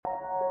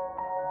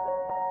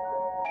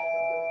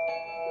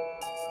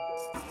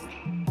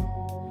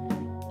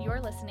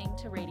listening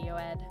to Radio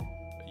Ed,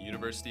 a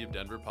University of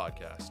Denver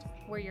podcast.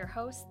 We're your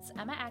hosts,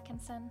 Emma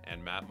Atkinson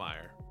and Matt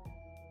Meyer.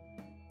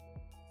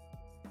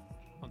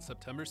 On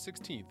September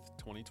 16th,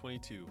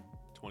 2022,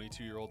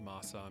 22-year-old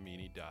Mahsa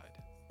Amini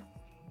died.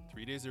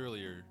 3 days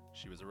earlier,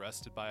 she was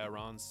arrested by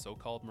Iran's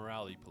so-called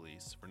morality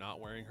police for not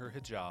wearing her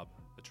hijab,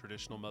 a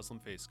traditional Muslim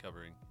face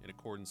covering, in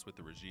accordance with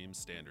the regime's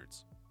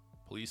standards.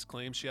 Police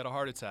claim she had a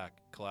heart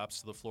attack, collapsed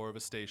to the floor of a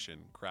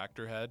station, cracked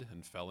her head,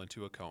 and fell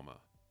into a coma.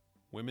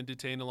 Women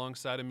detained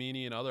alongside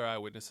Amini and other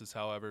eyewitnesses,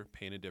 however,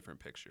 paint a different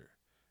picture.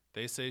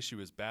 They say she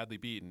was badly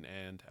beaten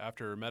and,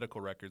 after her medical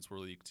records were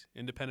leaked,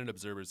 independent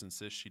observers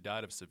insist she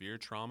died of severe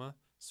trauma,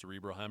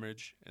 cerebral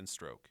hemorrhage, and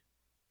stroke.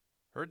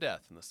 Her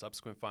death and the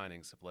subsequent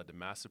findings have led to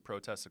massive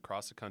protests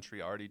across the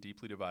country already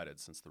deeply divided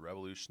since the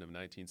revolution of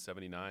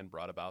 1979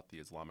 brought about the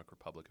Islamic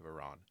Republic of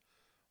Iran.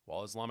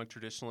 While Islamic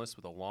traditionalists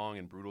with a long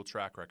and brutal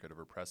track record of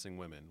oppressing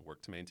women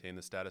work to maintain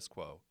the status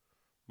quo,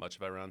 much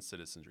of Iran's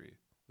citizenry,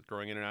 with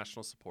growing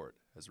international support,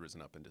 has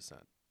risen up in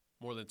dissent.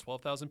 More than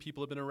 12,000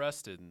 people have been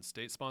arrested, and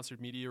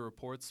state-sponsored media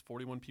reports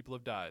 41 people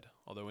have died,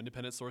 although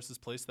independent sources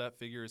place that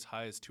figure as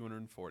high as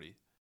 240.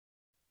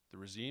 The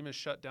regime has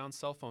shut down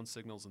cell phone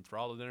signals and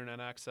throttled internet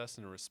access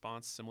in a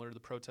response similar to the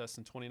protests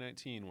in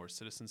 2019, where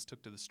citizens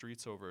took to the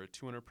streets over a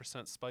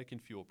 200% spike in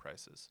fuel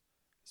prices.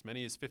 As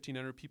many as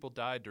 1,500 people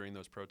died during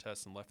those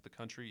protests and left the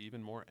country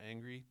even more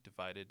angry,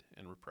 divided,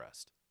 and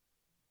repressed.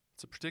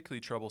 It's a particularly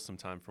troublesome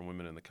time for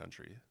women in the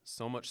country,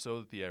 so much so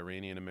that the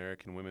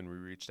Iranian-American women we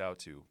reached out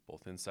to,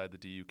 both inside the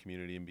DU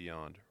community and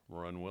beyond,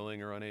 were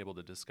unwilling or unable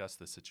to discuss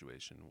the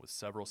situation, with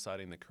several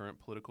citing the current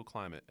political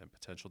climate and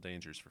potential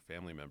dangers for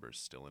family members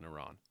still in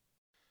Iran.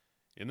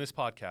 In this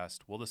podcast,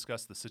 we'll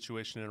discuss the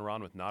situation in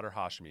Iran with Nader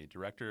Hashemi,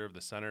 director of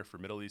the Center for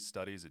Middle East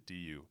Studies at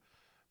DU.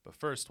 But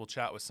first, we'll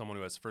chat with someone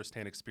who has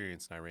firsthand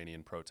experience in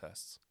Iranian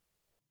protests.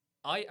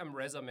 I am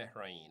Reza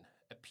Mehrain,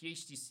 a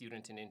PhD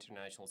student in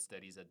International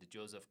Studies at the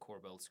Joseph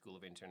Corbell School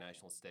of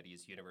International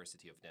Studies,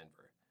 University of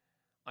Denver.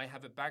 I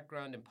have a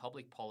background in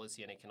public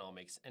policy and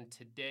economics, and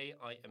today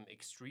I am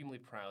extremely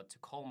proud to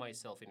call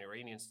myself an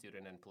Iranian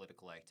student and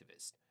political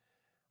activist.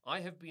 I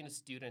have been a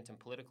student and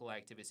political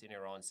activist in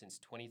Iran since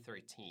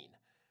 2013,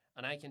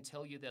 and I can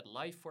tell you that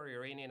life for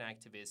Iranian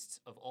activists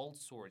of all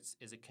sorts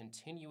is a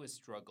continuous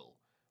struggle,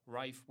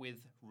 rife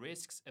with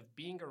risks of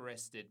being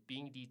arrested,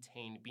 being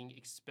detained, being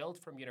expelled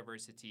from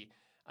university,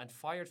 and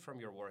fired from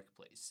your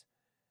workplace.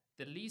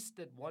 The least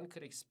that one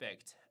could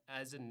expect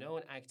as a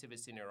known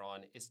activist in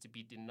Iran is to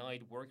be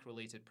denied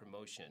work-related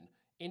promotion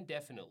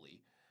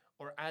indefinitely,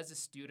 or as a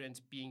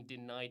student being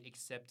denied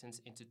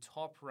acceptance into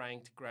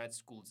top-ranked grad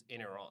schools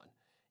in Iran,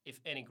 if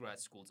any grad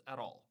schools at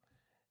all.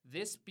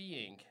 This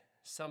being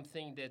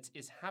something that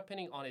is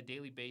happening on a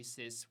daily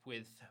basis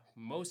with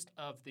most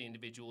of the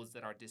individuals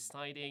that are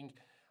deciding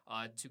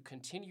to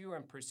continue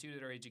and pursue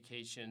their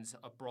educations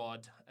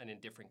abroad and in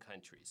different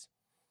countries.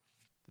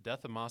 The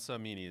death of Mahsa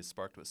Amini has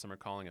sparked what some are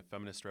calling a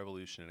feminist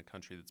revolution in a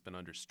country that's been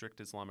under strict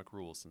Islamic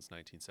rule since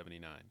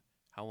 1979.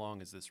 How long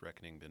has this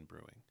reckoning been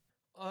brewing?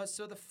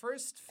 So the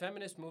first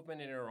feminist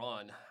movement in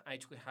Iran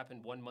actually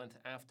happened 1 month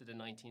after the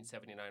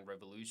 1979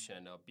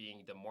 revolution,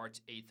 being the March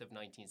 8th of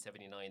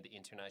 1979, the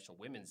International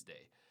Women's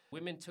Day.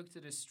 Women took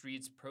to the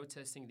streets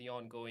protesting the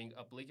ongoing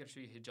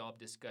obligatory hijab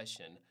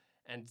discussion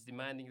and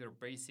demanding their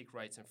basic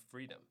rights and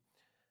freedom.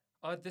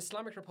 The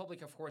Islamic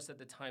Republic, of course, at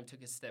the time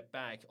took a step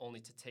back, only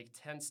to take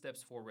 10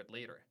 steps forward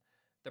later.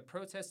 The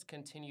protests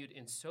continued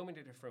in so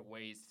many different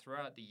ways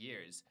throughout the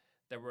years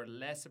that were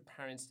less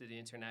apparent to the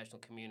international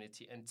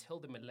community until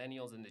the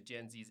millennials and the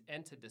Gen Zs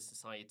entered the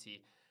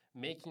society,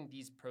 making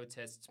these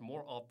protests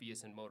more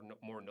obvious and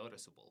more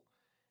noticeable.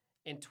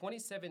 In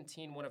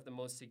 2017, one of the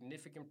most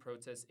significant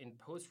protests in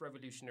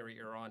post-revolutionary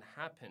Iran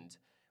happened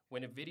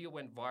when a video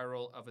went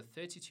viral of a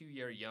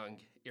 32-year young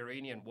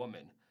Iranian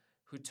woman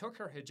who took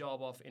her hijab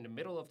off in the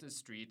middle of the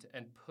street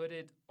and put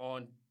it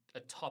on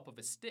the top of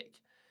a stick.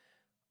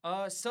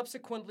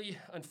 Subsequently,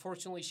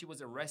 unfortunately, she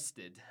was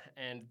arrested,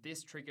 and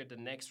this triggered the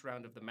next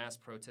round of the mass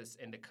protests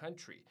in the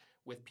country,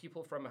 with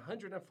people from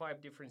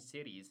 105 different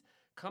cities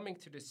coming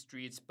to the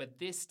streets, but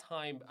this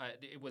time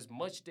it was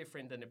much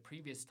different than the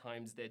previous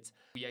times that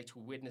we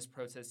actually witnessed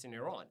protests in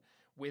Iran,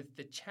 with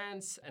the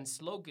chants and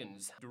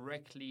slogans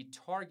directly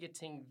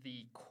targeting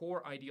the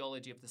core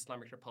ideology of the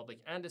Islamic Republic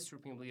and the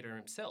Supreme Leader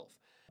himself,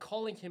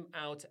 calling him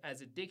out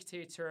as a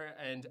dictator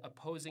and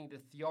opposing the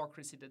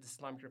theocracy that the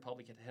Islamic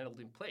Republic had held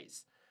in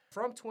place.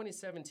 From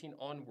 2017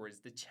 onwards,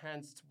 the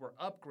chants were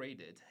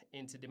upgraded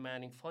into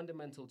demanding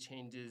fundamental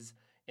changes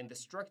in the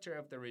structure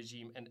of the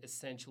regime and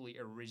essentially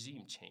a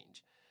regime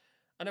change.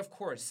 And of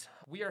course,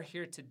 we are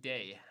here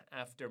today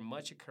after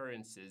much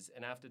occurrences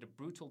and after the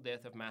brutal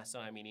death of Mahsa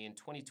Amini in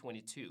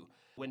 2022,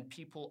 when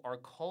people are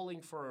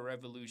calling for a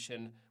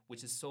revolution,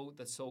 which is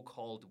the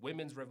so-called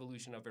Women's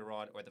Revolution of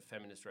Iran, or the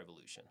Feminist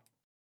Revolution.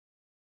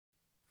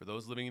 For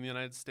those living in the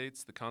United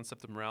States, the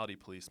concept of morality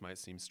police might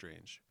seem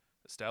strange.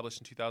 Established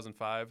in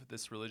 2005,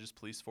 this religious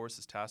police force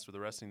is tasked with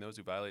arresting those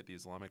who violate the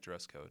Islamic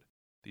dress code.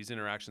 These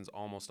interactions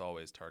almost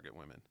always target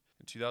women.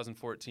 In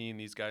 2014,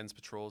 these guidance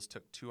patrols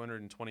took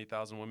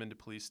 220,000 women to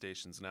police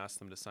stations and asked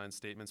them to sign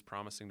statements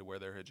promising to wear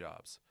their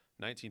hijabs.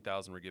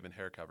 19,000 were given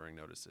hair covering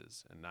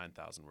notices, and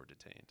 9,000 were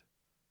detained.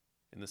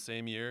 In the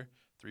same year,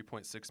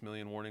 3.6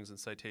 million warnings and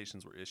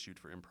citations were issued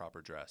for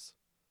improper dress.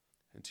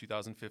 In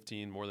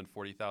 2015, more than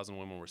 40,000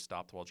 women were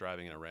stopped while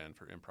driving in Iran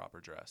for improper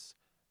dress.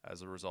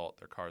 As a result,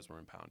 their cars were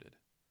impounded.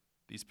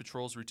 These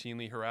patrols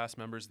routinely harass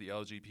members of the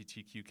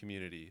LGBTQ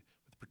community,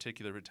 with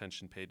particular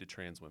attention paid to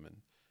trans women.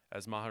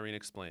 As Mahareen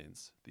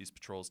explains, these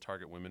patrols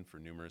target women for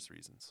numerous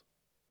reasons.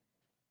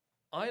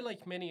 I,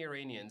 like many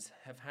Iranians,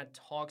 have had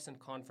talks and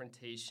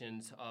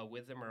confrontations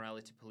with the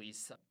morality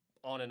police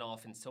on and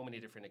off in so many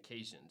different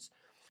occasions.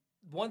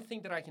 One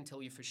thing that I can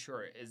tell you for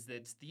sure is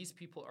that these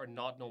people are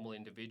not normal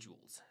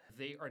individuals.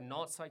 They are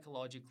not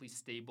psychologically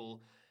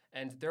stable,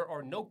 and there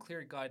are no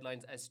clear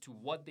guidelines as to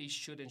what they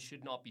should and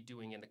should not be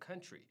doing in the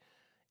country.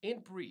 In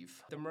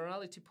brief, the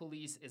morality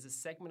police is a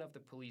segment of the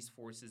police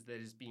forces that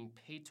is being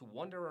paid to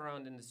wander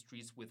around in the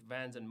streets with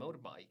vans and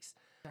motorbikes,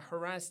 to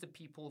harass the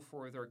people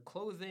for their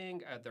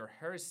clothing, their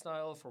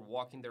hairstyle, for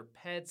walking their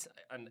pets,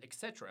 and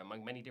etc.,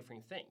 among many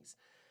different things.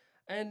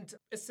 And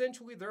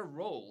essentially their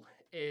role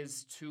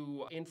is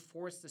to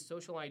enforce the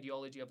social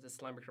ideology of the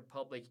Islamic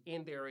Republic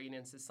in the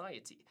Iranian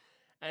society.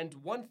 And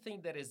one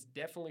thing that is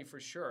definitely for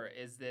sure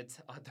is that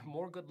the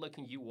more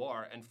good-looking you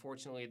are,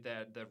 unfortunately,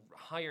 the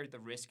higher the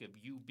risk of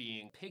you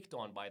being picked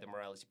on by the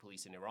morality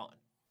police in Iran.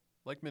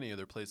 Like many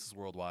other places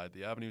worldwide,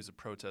 the avenues of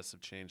protests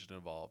have changed and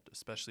evolved,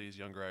 especially as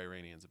younger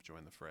Iranians have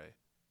joined the fray.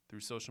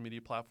 Through social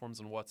media platforms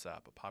and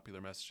WhatsApp, a popular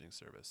messaging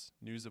service,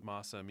 news of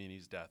Mahsa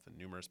Amini's death and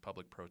numerous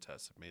public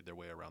protests have made their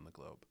way around the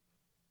globe.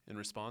 In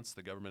response,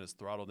 the government has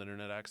throttled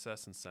internet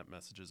access and sent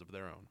messages of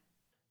their own.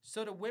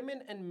 So the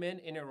women and men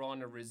in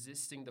Iran are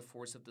resisting the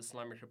force of the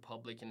Islamic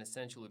Republic and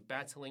essentially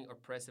battling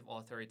oppressive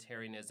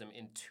authoritarianism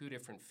in two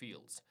different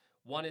fields.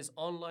 One is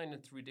online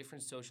and through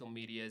different social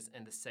medias,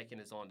 and the second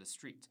is on the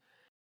street.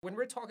 When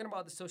we're talking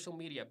about the social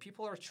media,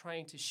 people are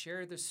trying to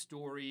share the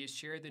story,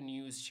 share the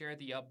news, share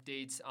the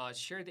updates,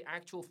 share the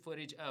actual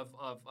footage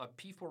of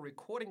people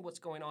recording what's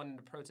going on in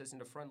the protests in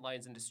the front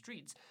lines in the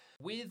streets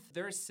with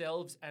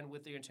themselves and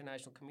with the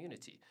international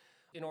community,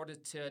 in order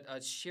to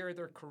share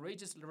their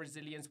courageous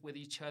resilience with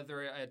each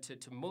other,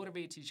 to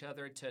motivate each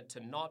other, to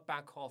not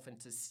back off and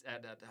to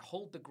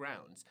hold the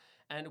grounds.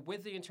 And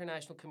with the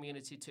international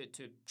community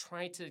to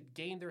try to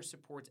gain their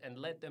support and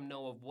let them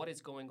know of what is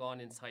going on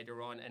inside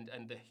Iran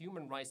and the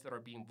human rights that are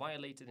being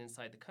violated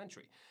inside the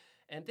country.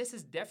 And this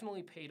has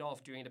definitely paid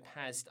off during the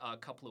past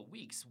couple of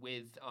weeks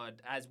with,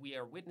 as we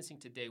are witnessing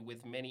today,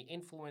 with many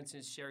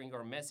influencers sharing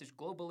our message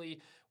globally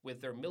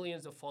with their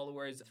millions of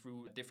followers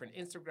through different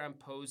Instagram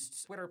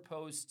posts, Twitter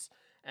posts,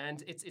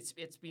 and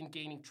it's been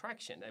gaining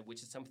traction,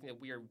 which is something that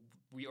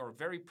we are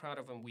very proud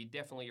of and we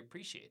definitely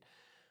appreciate.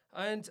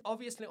 And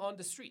obviously on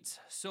the streets.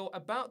 So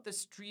about the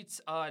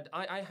streets,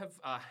 I have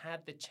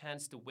had the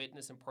chance to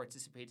witness and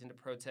participate in the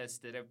protests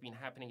that have been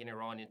happening in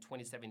Iran in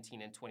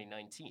 2017 and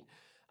 2019.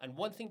 And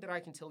one thing that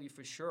I can tell you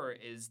for sure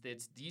is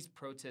that these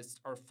protests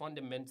are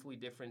fundamentally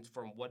different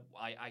from what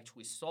I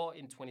actually saw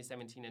in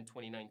 2017 and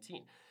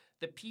 2019.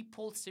 The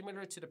people,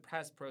 similar to the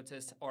past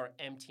protests, are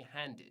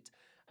empty-handed.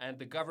 And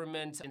the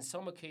government, in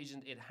some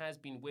occasions, it has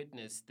been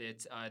witnessed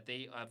that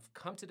they have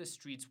come to the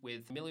streets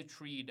with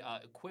military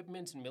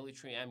equipment and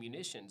military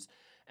ammunitions,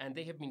 and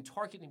they have been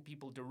targeting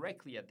people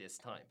directly at this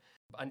time.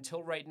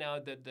 Until right now,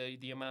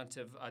 the amount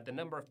of the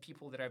number of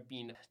people that have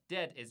been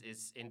dead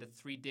is in the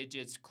 3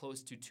 digits,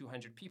 close to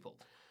 200 people.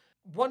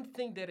 One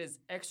thing that is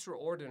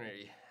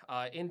extraordinary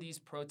in these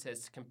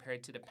protests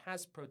compared to the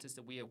past protests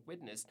that we have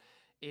witnessed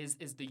is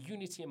the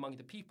unity among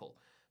the people.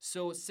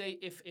 So say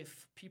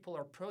if people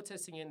are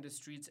protesting in the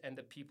streets and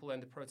the people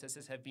and the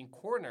protesters have been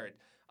cornered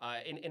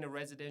in a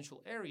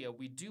residential area,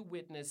 we do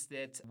witness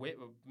that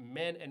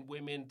men and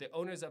women, the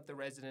owners of the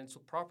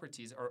residential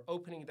properties, are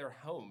opening their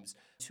homes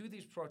to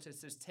these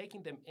protesters,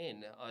 taking them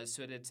in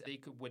so that they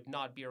would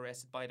not be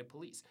arrested by the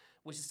police,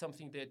 which is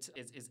something that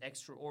is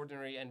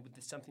extraordinary and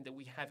something that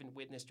we haven't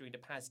witnessed during the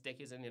past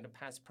decades and in the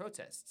past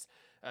protests,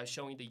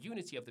 showing the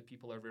unity of the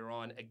people of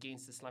Iran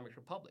against the Islamic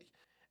Republic.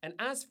 And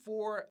as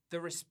for the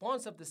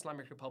response of the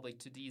Islamic Republic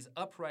to these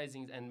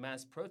uprisings and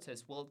mass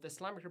protests, well, the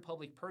Islamic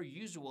Republic, per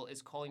usual,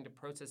 is calling the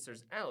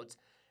protesters out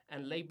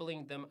and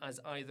labeling them as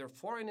either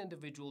foreign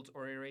individuals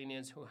or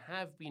Iranians who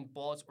have been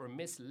bought or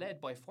misled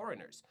by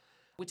foreigners,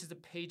 which is a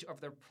page of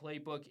their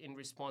playbook in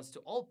response to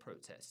all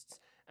protests.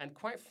 And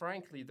quite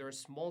frankly, their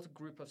small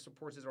group of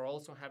supporters are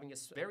also having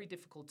a very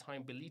difficult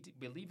time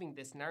believing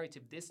this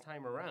narrative this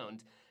time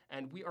around.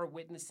 And we are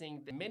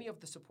witnessing many of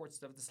the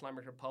supporters of the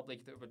Islamic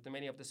Republic,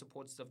 many of the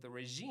supporters of the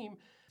regime,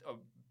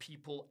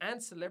 people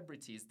and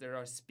celebrities that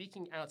are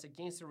speaking out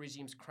against the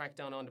regime's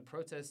crackdown on the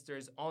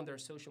protesters on their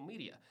social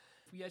media.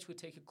 If we actually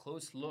take a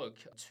close look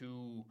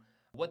to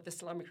what the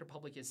Islamic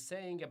Republic is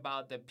saying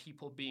about the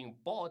people being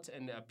bought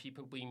and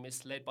people being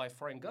misled by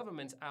foreign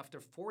governments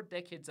after 4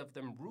 decades of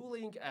them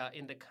ruling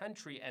in the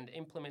country and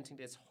implementing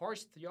this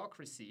harsh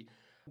theocracy,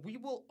 we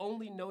will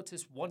only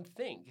notice one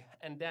thing,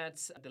 and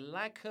that's the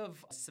lack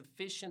of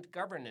sufficient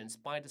governance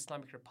by the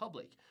Islamic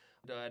Republic.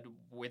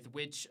 With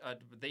which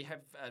they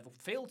have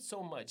failed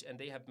so much and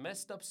they have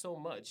messed up so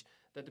much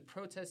that the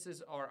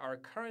protesters are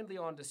currently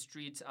on the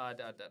streets,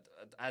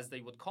 as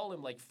they would call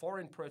them, like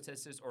foreign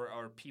protesters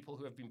or people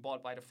who have been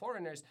bought by the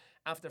foreigners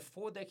after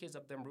 4 decades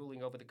of them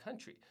ruling over the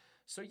country.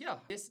 So yeah,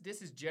 this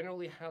is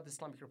generally how the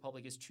Islamic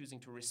Republic is choosing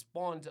to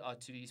respond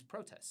to these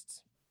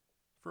protests.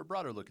 For a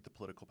broader look at the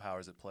political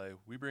powers at play,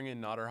 we bring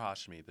in Nader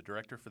Hashmi, the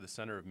director for the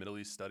Center of Middle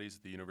East Studies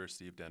at the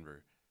University of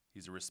Denver.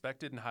 He's a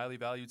respected and highly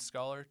valued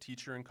scholar,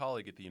 teacher, and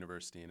colleague at the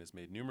university and has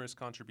made numerous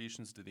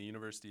contributions to the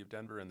University of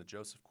Denver and the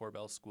Joseph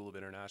Corbell School of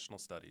International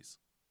Studies.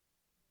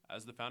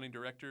 As the founding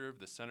director of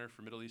the Center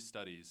for Middle East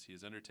Studies, he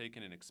has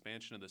undertaken an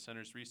expansion of the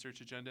center's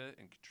research agenda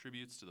and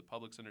contributes to the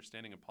public's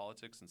understanding of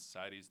politics and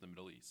societies in the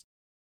Middle East.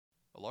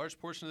 A large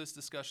portion of this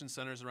discussion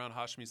centers around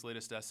Hashmi's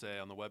latest essay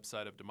on the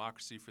website of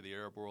Democracy for the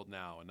Arab World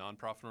Now, a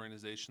nonprofit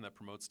organization that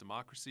promotes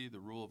democracy, the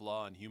rule of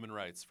law, and human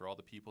rights for all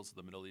the peoples of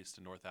the Middle East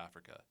and North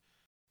Africa.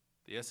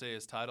 The essay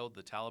is titled,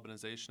 "The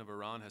Talibanization of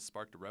Iran Has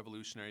Sparked a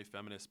Revolutionary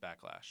Feminist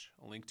Backlash."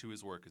 A link to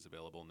his work is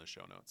available in the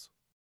show notes.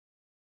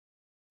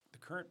 The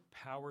current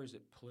powers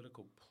at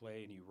political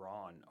play in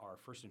Iran are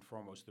first and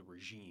foremost the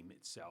regime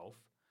itself,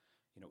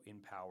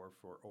 in power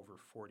for over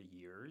 40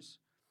 years,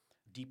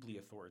 deeply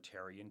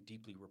authoritarian,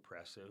 deeply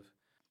repressive,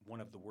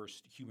 one of the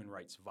worst human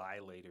rights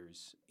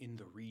violators in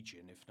the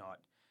region, if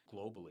not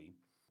globally.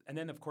 And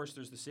then, of course,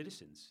 there's the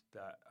citizens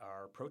that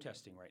are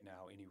protesting right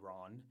now in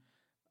Iran.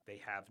 They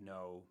have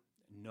no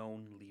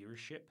known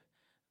leadership.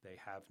 They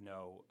have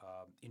no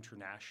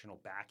international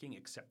backing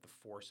except the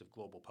force of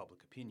global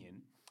public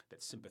opinion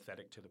that's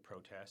sympathetic to the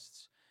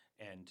protests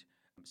and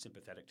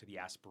sympathetic to the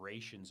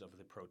aspirations of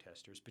the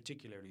protesters,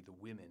 particularly the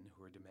women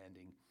who are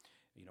demanding,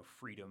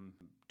 freedom,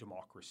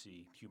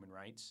 democracy, human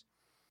rights.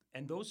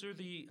 And those are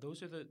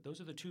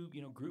the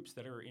two groups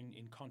that are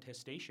in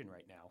contestation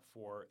right now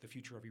for the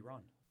future of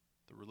Iran.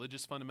 The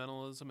religious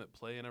fundamentalism at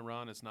play in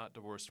Iran is not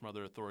divorced from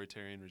other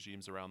authoritarian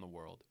regimes around the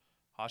world.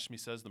 Hashmi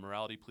says the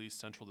morality police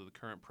central to the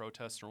current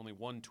protests are only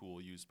one tool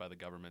used by the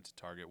government to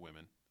target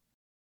women.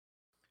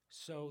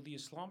 So the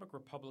Islamic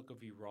Republic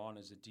of Iran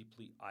is a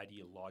deeply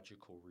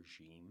ideological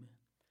regime.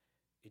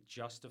 It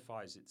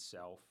justifies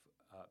itself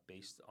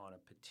based on a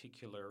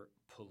particular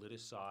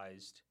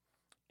politicized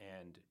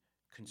and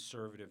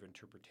conservative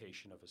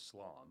interpretation of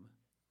Islam.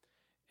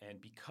 And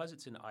because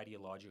it's an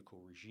ideological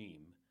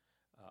regime,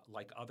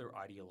 like other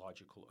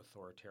ideological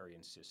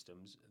authoritarian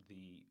systems,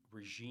 the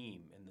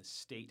regime and the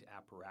state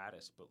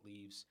apparatus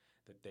believes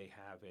that they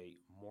have a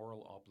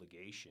moral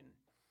obligation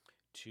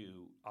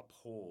to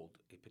uphold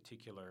a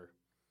particular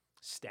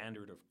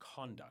standard of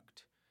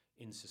conduct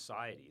in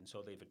society. And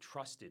so they've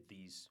entrusted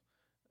these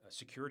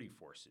security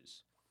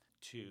forces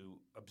to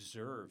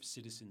observe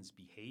citizens'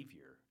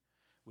 behavior,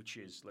 which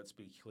is, let's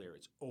be clear,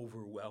 it's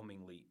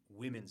overwhelmingly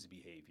women's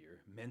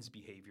behavior. Men's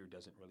behavior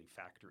doesn't really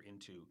factor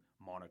into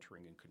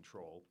monitoring and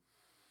control.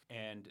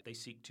 And they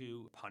seek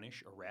to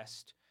punish,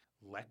 arrest,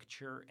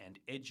 lecture, and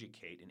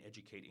educate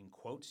in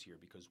quotes here,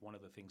 because one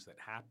of the things that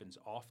happens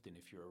often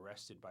if you're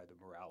arrested by the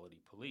morality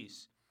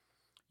police,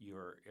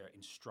 you're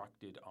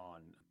instructed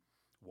on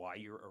why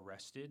you're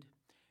arrested.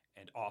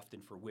 And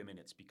often for women,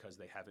 it's because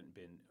they haven't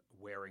been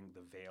wearing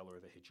the veil or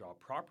the hijab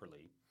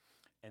properly.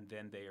 And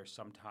then they are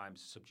sometimes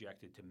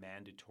subjected to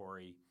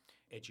mandatory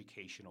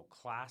educational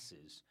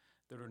classes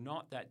that are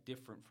not that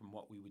different from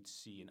what we would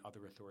see in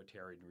other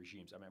authoritarian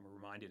regimes. I'm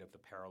reminded of the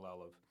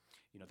parallel of,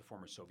 the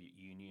former Soviet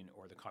Union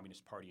or the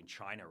Communist Party in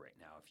China right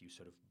now. If you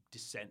sort of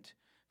dissent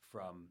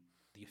from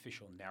the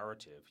official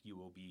narrative, you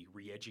will be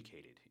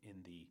re-educated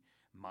in the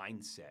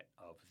mindset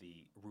of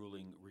the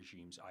ruling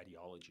regime's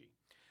ideology.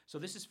 So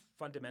this is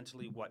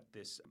fundamentally what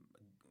this,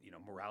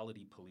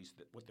 morality police,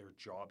 what their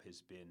job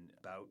has been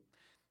about.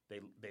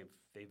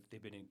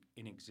 They've been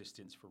in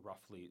existence for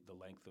roughly the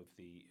length of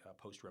the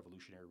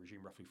post-revolutionary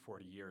regime, roughly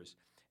 40 years,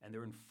 and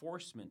their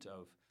enforcement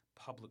of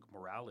public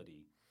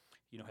morality,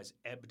 has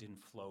ebbed and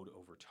flowed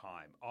over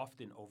time,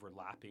 often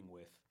overlapping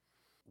with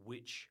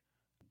which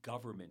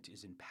government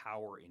is in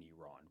power in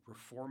Iran.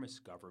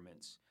 Reformist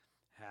governments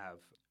have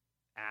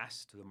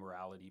asked the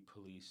morality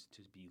police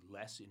to be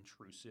less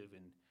intrusive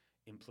in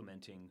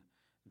implementing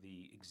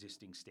the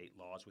existing state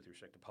laws with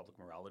respect to public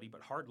morality,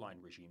 but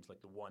hardline regimes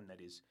like the one that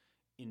is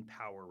in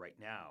power right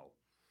now,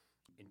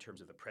 in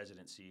terms of the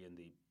presidency and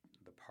the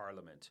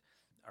parliament,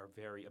 are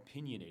very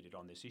opinionated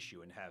on this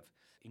issue and have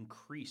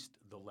increased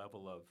the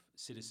level of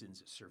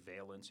citizens'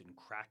 surveillance and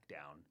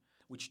crackdown,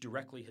 which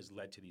directly has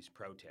led to these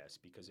protests.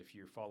 Because if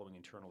you're following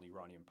internal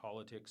Iranian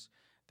politics,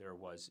 there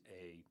was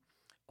a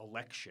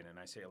election, and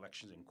I say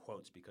elections in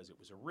quotes because it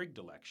was a rigged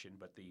election,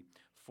 but the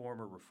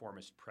former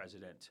reformist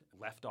president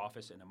left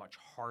office and a much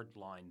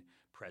hardline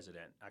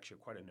president, actually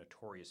quite a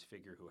notorious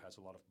figure who has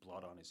a lot of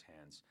blood on his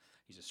hands,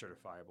 he's a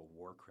certifiable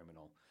war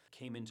criminal,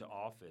 came into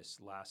office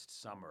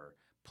last summer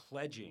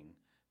pledging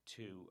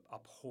to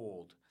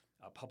uphold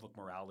public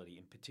morality,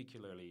 and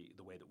particularly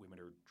the way that women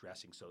are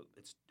dressing. So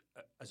it's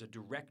as a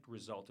direct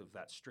result of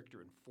that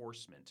stricter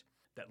enforcement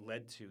that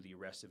led to the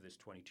arrest of this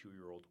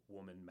 22-year-old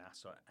woman,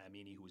 Mahsa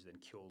Amini, who was then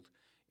killed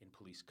in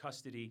police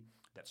custody,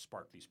 that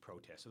sparked these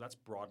protests. So that's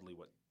broadly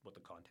what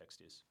the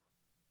context is.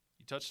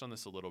 You touched on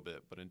this a little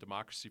bit, but in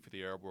Democracy for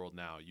the Arab World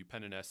Now, you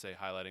penned an essay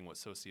highlighting what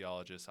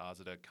sociologist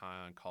Azadeh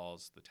Khan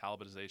calls the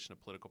Talibanization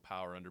of political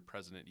power under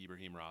President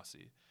Ibrahim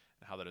Raisi,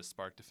 and how that has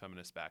sparked a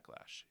feminist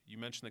backlash. You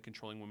mentioned that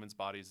controlling women's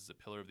bodies is a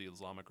pillar of the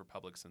Islamic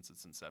Republic since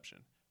its inception.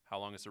 How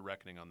long has a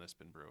reckoning on this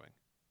been brewing?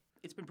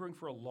 It's been brewing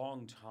for a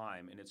long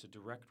time, and it's a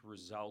direct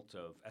result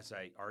of, as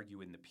I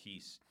argue in the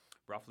piece,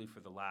 roughly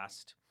for the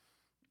last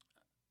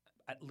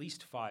at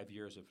least 5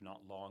 years, if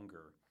not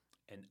longer,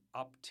 an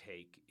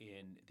uptake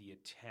in the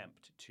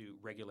attempt to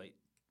regulate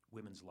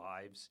women's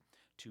lives,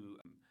 to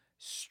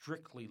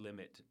strictly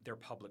limit their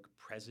public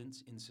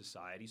presence in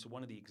society. So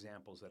one of the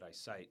examples that I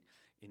cite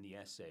in the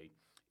essay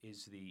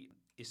is the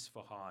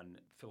Isfahan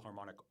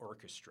Philharmonic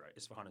Orchestra.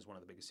 Isfahan is one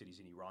of the biggest cities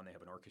in Iran. They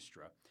have an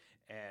orchestra.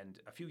 And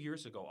a few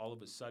years ago, all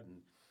of a sudden,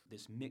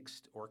 this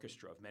mixed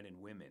orchestra of men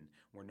and women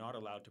were not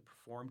allowed to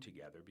perform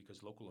together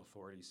because local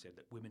authorities said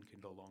that women can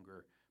no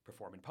longer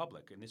perform in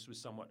public. And this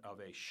was somewhat of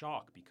a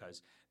shock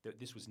because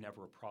this was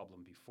never a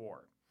problem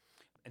before.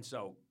 And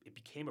so it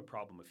became a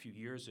problem a few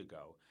years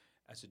ago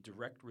as a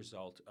direct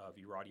result of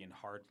Iranian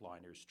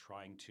hardliners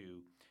trying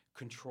to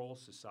control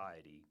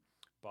society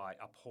by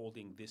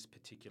upholding this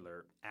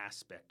particular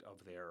aspect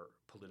of their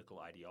political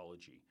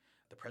ideology,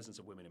 the presence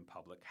of women in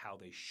public, how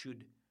they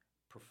should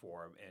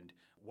perform, and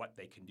what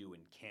they can do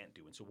and can't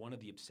do. And so one of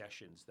the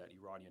obsessions that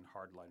Iranian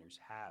hardliners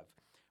have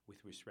with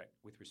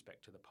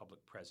respect to the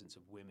public presence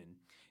of women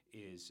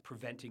is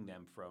preventing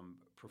them from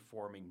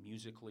performing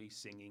musically,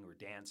 singing, or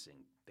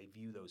dancing. They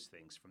view those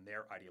things from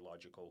their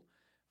ideological,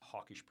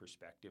 hawkish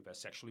perspective as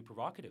sexually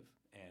provocative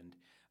and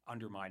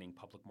undermining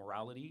public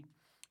morality.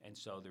 And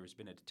so there's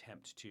been an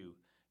attempt to,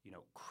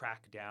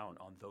 crack down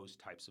on those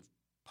types of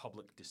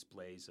public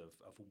displays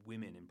of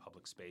women in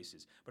public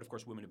spaces. But of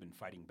course, women have been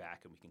fighting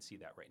back, and we can see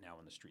that right now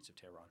in the streets of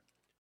Tehran.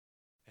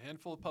 A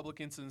handful of public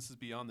incidences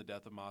beyond the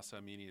death of Mahsa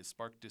Amini has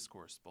sparked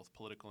discourse, both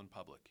political and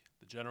public.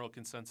 The general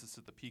consensus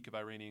at the peak of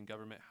Iranian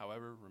government,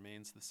 however,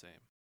 remains the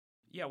same.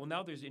 Yeah, well,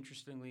 now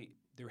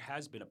there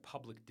has been a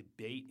public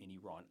debate in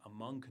Iran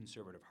among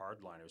conservative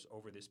hardliners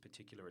over this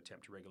particular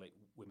attempt to regulate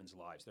women's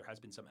lives. There has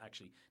been some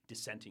actually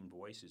dissenting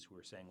voices who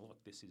are saying,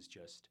 look, this is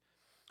just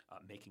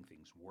making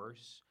things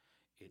worse.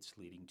 It's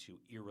leading to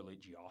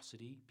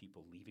irreligiosity,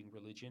 people leaving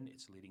religion.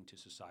 It's leading to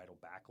societal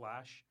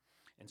backlash.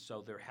 And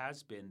so there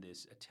has been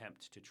this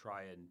attempt to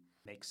try and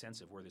make sense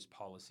of where this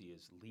policy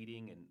is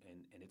leading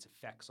and its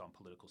effects on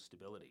political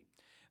stability.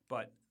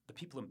 But the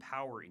people in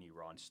power in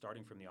Iran,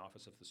 starting from the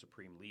office of the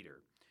supreme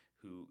leader,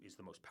 who is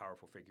the most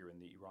powerful figure in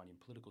the Iranian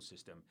political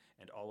system,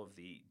 and all of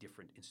the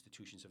different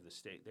institutions of the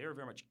state, they are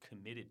very much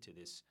committed to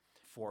this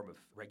form of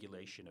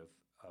regulation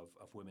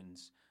of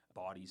women's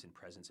bodies and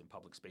presence in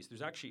public space.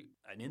 There's actually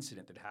an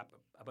incident that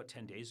happened about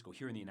 10 days ago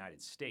here in the United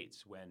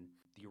States when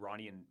the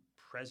Iranian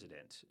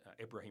president,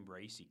 Ebrahim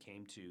Raisi,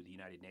 came to the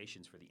United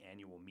Nations for the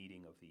annual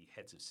meeting of the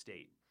heads of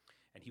state.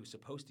 And he was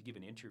supposed to give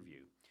an interview.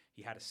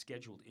 He had a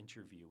scheduled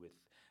interview with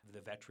the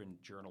veteran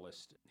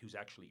journalist who's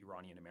actually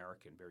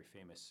Iranian-American, very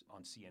famous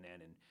on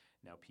CNN and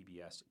now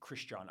PBS,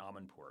 Krishjan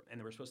Amanpour. And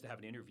they were supposed to have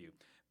an interview.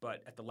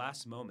 But at the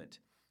last moment,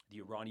 the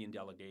Iranian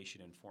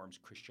delegation informs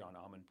Krishjan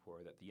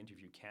Amanpour that the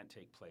interview can't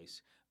take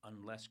place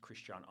unless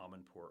Krishjan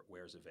Amanpour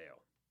wears a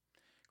veil.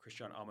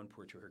 Krishjan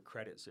Amanpour, to her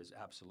credit, says,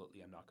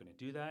 absolutely, I'm not going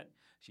to do that.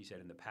 She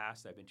said, in the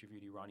past, I've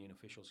interviewed Iranian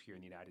officials here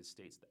in the United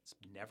States. That's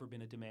never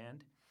been a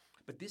demand.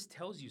 But this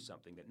tells you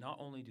something, that not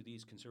only do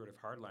these conservative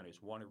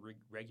hardliners want to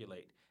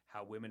regulate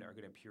how women are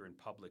going to appear in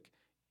public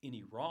in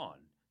Iran,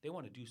 they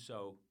want to do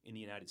so in the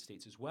United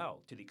States as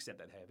well, to the extent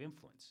that they have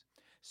influence.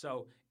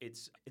 So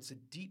it's a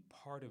deep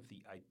part of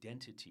the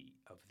identity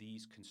of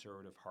these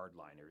conservative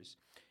hardliners.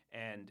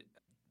 And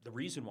the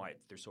reason why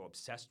they're so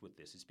obsessed with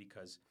this is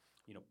because,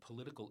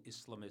 political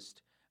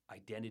Islamist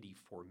identity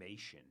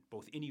formation,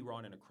 both in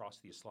Iran and across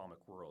the Islamic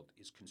world,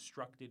 is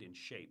constructed and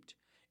shaped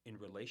in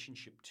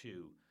relationship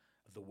to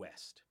the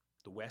West.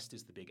 The West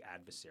is the big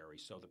adversary.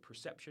 So the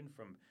perception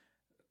from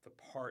the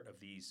part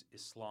of these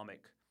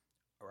Islamic,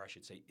 or I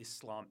should say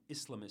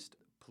Islamist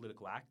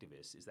political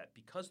activists, is that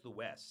because the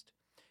West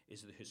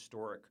is the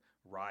historic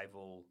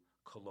rival,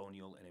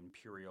 colonial, and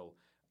imperial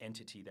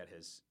entity that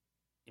has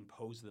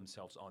imposed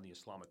themselves on the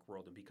Islamic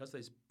world, and because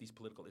these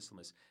political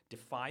Islamists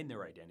define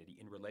their identity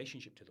in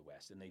relationship to the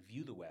West, and they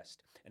view the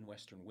West and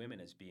Western women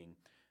as being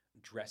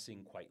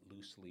dressing quite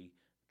loosely,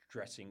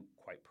 dressing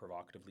quite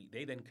provocatively,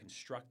 they then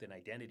construct an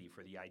identity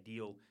for the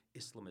ideal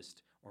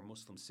Islamist or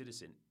Muslim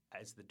citizen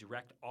as the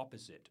direct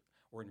opposite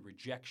or in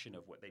rejection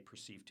of what they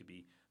perceive to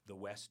be the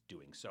West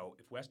doing. So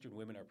if Western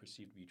women are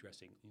perceived to be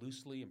dressing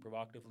loosely and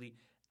provocatively,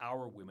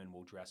 our women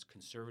will dress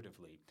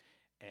conservatively.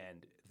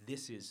 And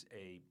this is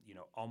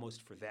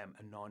almost for them,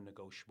 a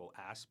non-negotiable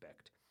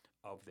aspect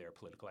of their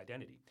political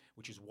identity,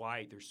 which is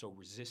why they're so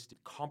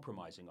resistant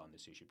compromising on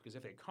this issue. Because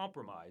if they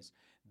compromise,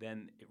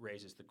 then it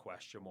raises the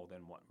question, well,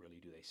 then what really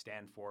do they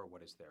stand for?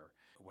 What is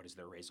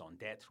their raison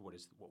d'etre?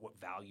 What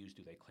values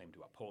do they claim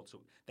to uphold?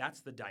 So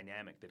that's the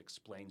dynamic that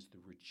explains the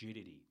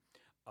rigidity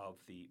of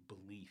the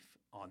belief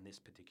on this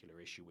particular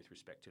issue with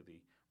respect to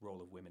the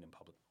role of women in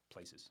public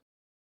places.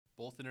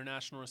 Both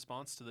international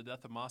response to the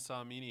death of Mahsa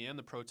Amini and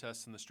the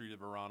protests in the street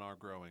of Iran are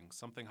growing,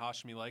 something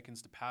Hashmi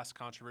likens to past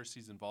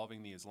controversies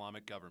involving the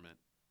Islamic government.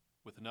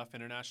 With enough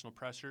international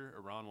pressure,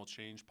 Iran will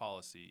change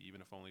policy,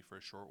 even if only for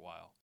a short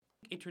while.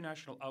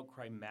 International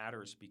outcry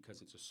matters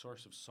because it's a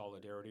source of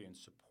solidarity and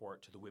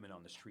support to the women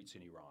on the streets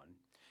in Iran.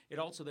 It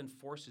also then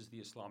forces the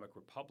Islamic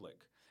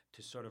Republic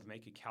to sort of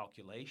make a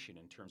calculation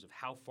in terms of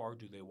how far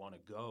do they want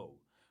to go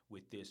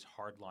with this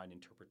hardline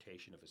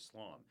interpretation of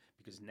Islam,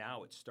 because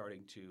now it's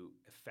starting to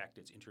affect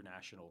its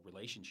international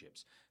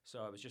relationships.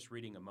 So I was just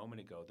reading a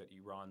moment ago that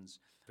Iran's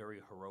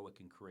very heroic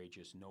and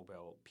courageous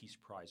Nobel Peace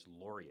Prize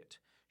laureate,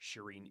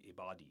 Shirin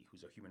Ebadi,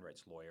 who's a human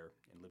rights lawyer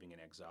and living in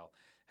exile,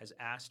 has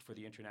asked for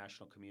the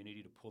international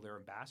community to pull their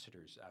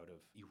ambassadors out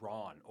of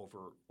Iran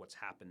over what's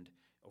happened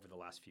over the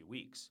last few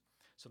weeks.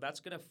 So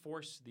that's going to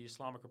force the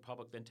Islamic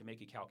Republic then to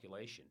make a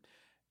calculation.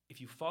 If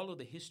you follow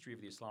the history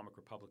of the Islamic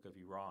Republic of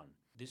Iran,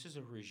 this is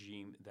a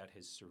regime that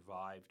has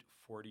survived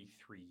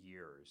 43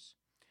 years,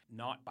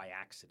 not by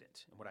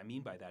accident. And what I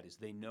mean by that is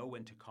they know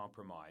when to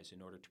compromise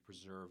in order to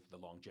preserve the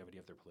longevity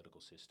of their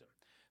political system.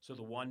 So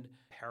the one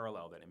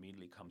parallel that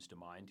immediately comes to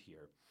mind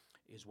here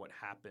is what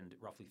happened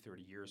roughly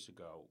 30 years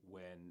ago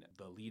when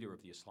the leader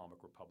of the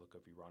Islamic Republic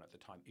of Iran at the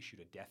time issued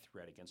a death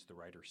threat against the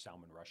writer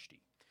Salman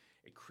Rushdie.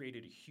 It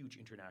created a huge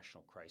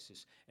international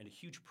crisis and a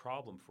huge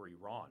problem for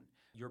Iran.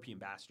 European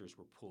ambassadors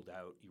were pulled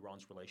out.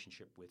 Iran's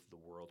relationship with the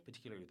world,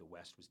 particularly the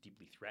West, was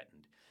deeply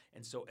threatened.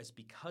 And so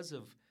because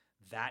of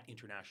that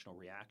international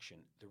reaction,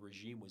 the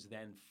regime was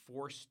then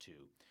forced to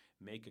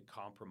make a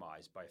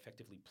compromise by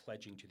effectively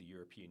pledging to the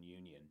European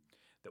Union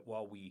that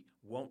while we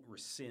won't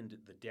rescind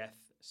the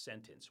death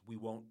sentence, we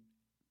won't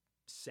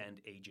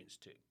send agents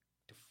to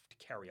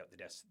carry out the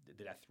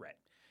death threat.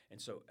 And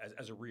so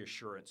as a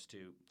reassurance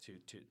to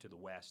the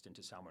West and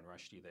to Salman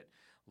Rushdie that,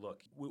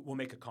 look, we'll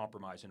make a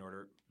compromise in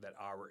order that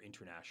our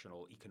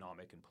international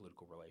economic and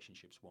political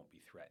relationships won't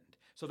be threatened.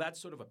 So that's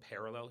sort of a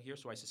parallel here.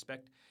 So I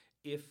suspect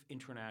if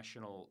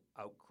international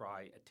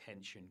outcry,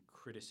 attention,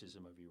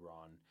 criticism of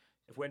Iran,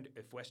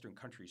 if Western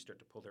countries start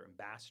to pull their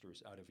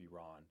ambassadors out of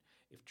Iran,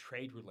 if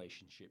trade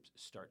relationships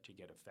start to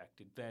get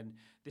affected, then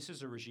this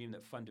is a regime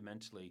that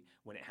fundamentally,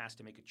 when it has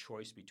to make a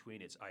choice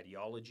between its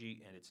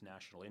ideology and its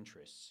national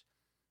interests,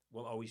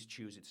 will always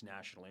choose its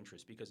national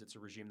interest because it's a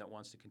regime that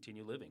wants to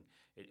continue living.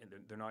 And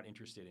they're not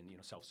interested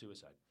in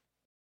self-suicide.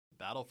 The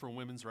battle for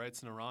women's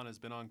rights in Iran has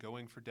been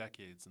ongoing for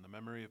decades, and the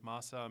memory of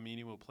Mahsa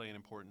Amini will play an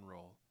important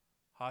role.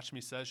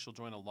 Hashmi says she'll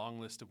join a long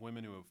list of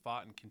women who have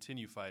fought and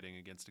continue fighting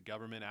against a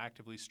government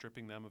actively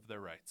stripping them of their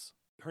rights.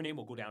 Her name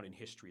will go down in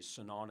history as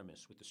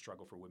synonymous with the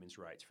struggle for women's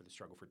rights, for the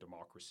struggle for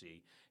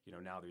democracy.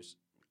 Now there's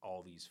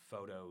all these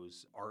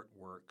photos,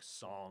 artwork,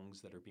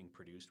 songs that are being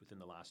produced within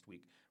the last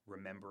week,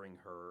 remembering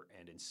her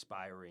and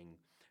inspiring,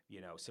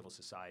 civil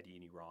society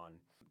in Iran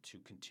to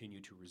continue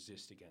to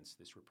resist against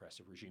this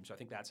repressive regime. So I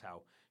think that's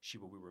how she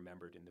will be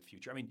remembered in the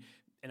future.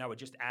 And I would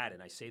just add,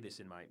 and I say this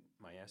in my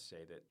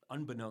essay, that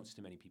unbeknownst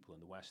to many people in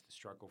the West, the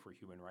struggle for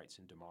human rights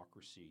and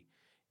democracy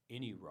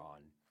in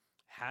Iran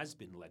has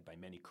been led by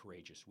many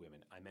courageous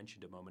women. I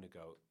mentioned a moment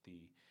ago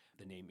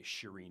the name is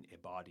Shirin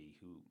Ebadi,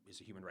 who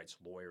is a human rights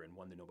lawyer and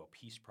won the Nobel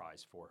Peace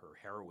Prize for her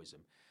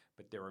heroism.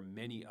 But there are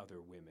many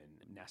other women,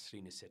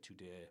 Nasrin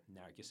Sotoudeh,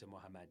 Nargis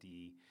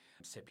Mohammadi,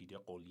 Sepideh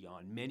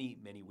Qolian, many,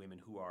 many women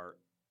who are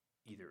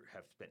either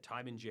have spent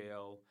time in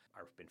jail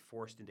or have been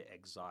forced into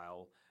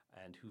exile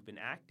and who've been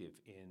active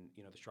in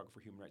the struggle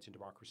for human rights and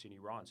democracy in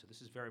Iran. So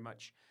this is very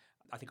much,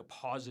 I think, a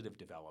positive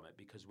development,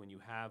 because when you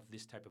have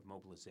this type of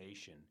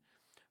mobilization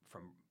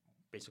from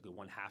basically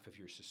one half of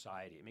your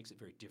society, it makes it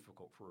very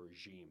difficult for a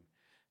regime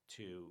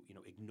to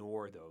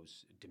ignore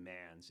those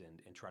demands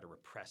and try to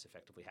repress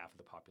effectively half of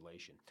the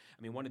population.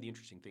 One of the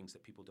interesting things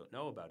that people don't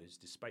know about is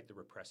despite the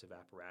repressive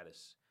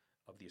apparatus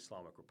of the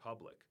Islamic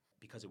Republic,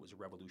 because it was a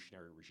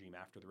revolutionary regime,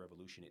 after the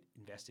revolution it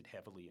invested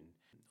heavily in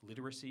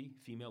literacy,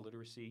 female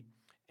literacy,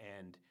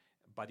 and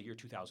by the year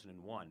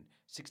 2001,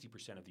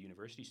 60% of the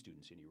university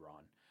students in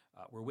Iran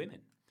were women.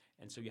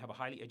 And so you have a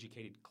highly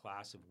educated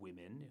class of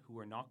women who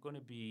are not going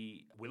to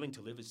be willing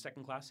to live as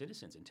second-class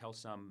citizens and tell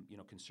some,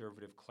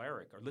 conservative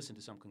cleric or listen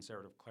to some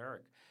conservative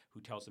cleric who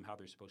tells them how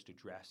they're supposed to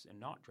dress and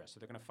not dress. So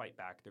they're going to fight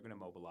back. They're going to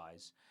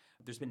mobilize.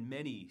 There's been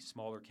many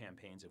smaller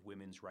campaigns of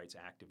women's rights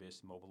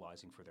activists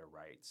mobilizing for their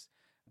rights.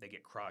 They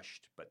get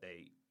crushed, but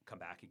they come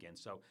back again.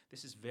 So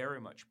this is very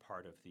much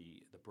part of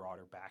the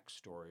broader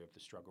backstory of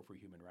the struggle for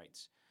human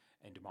rights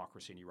and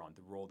democracy in Iran,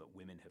 the role that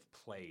women have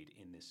played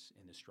in this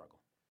struggle.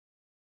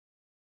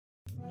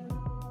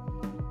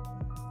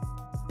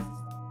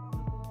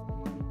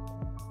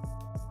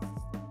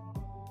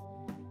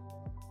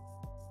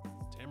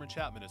 Tamara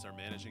Chapman is our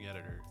managing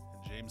editor,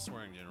 and James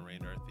Swearingen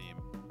arranged our theme.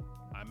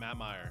 I'm Matt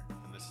Meyer,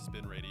 and this has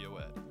been Radio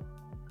Ed.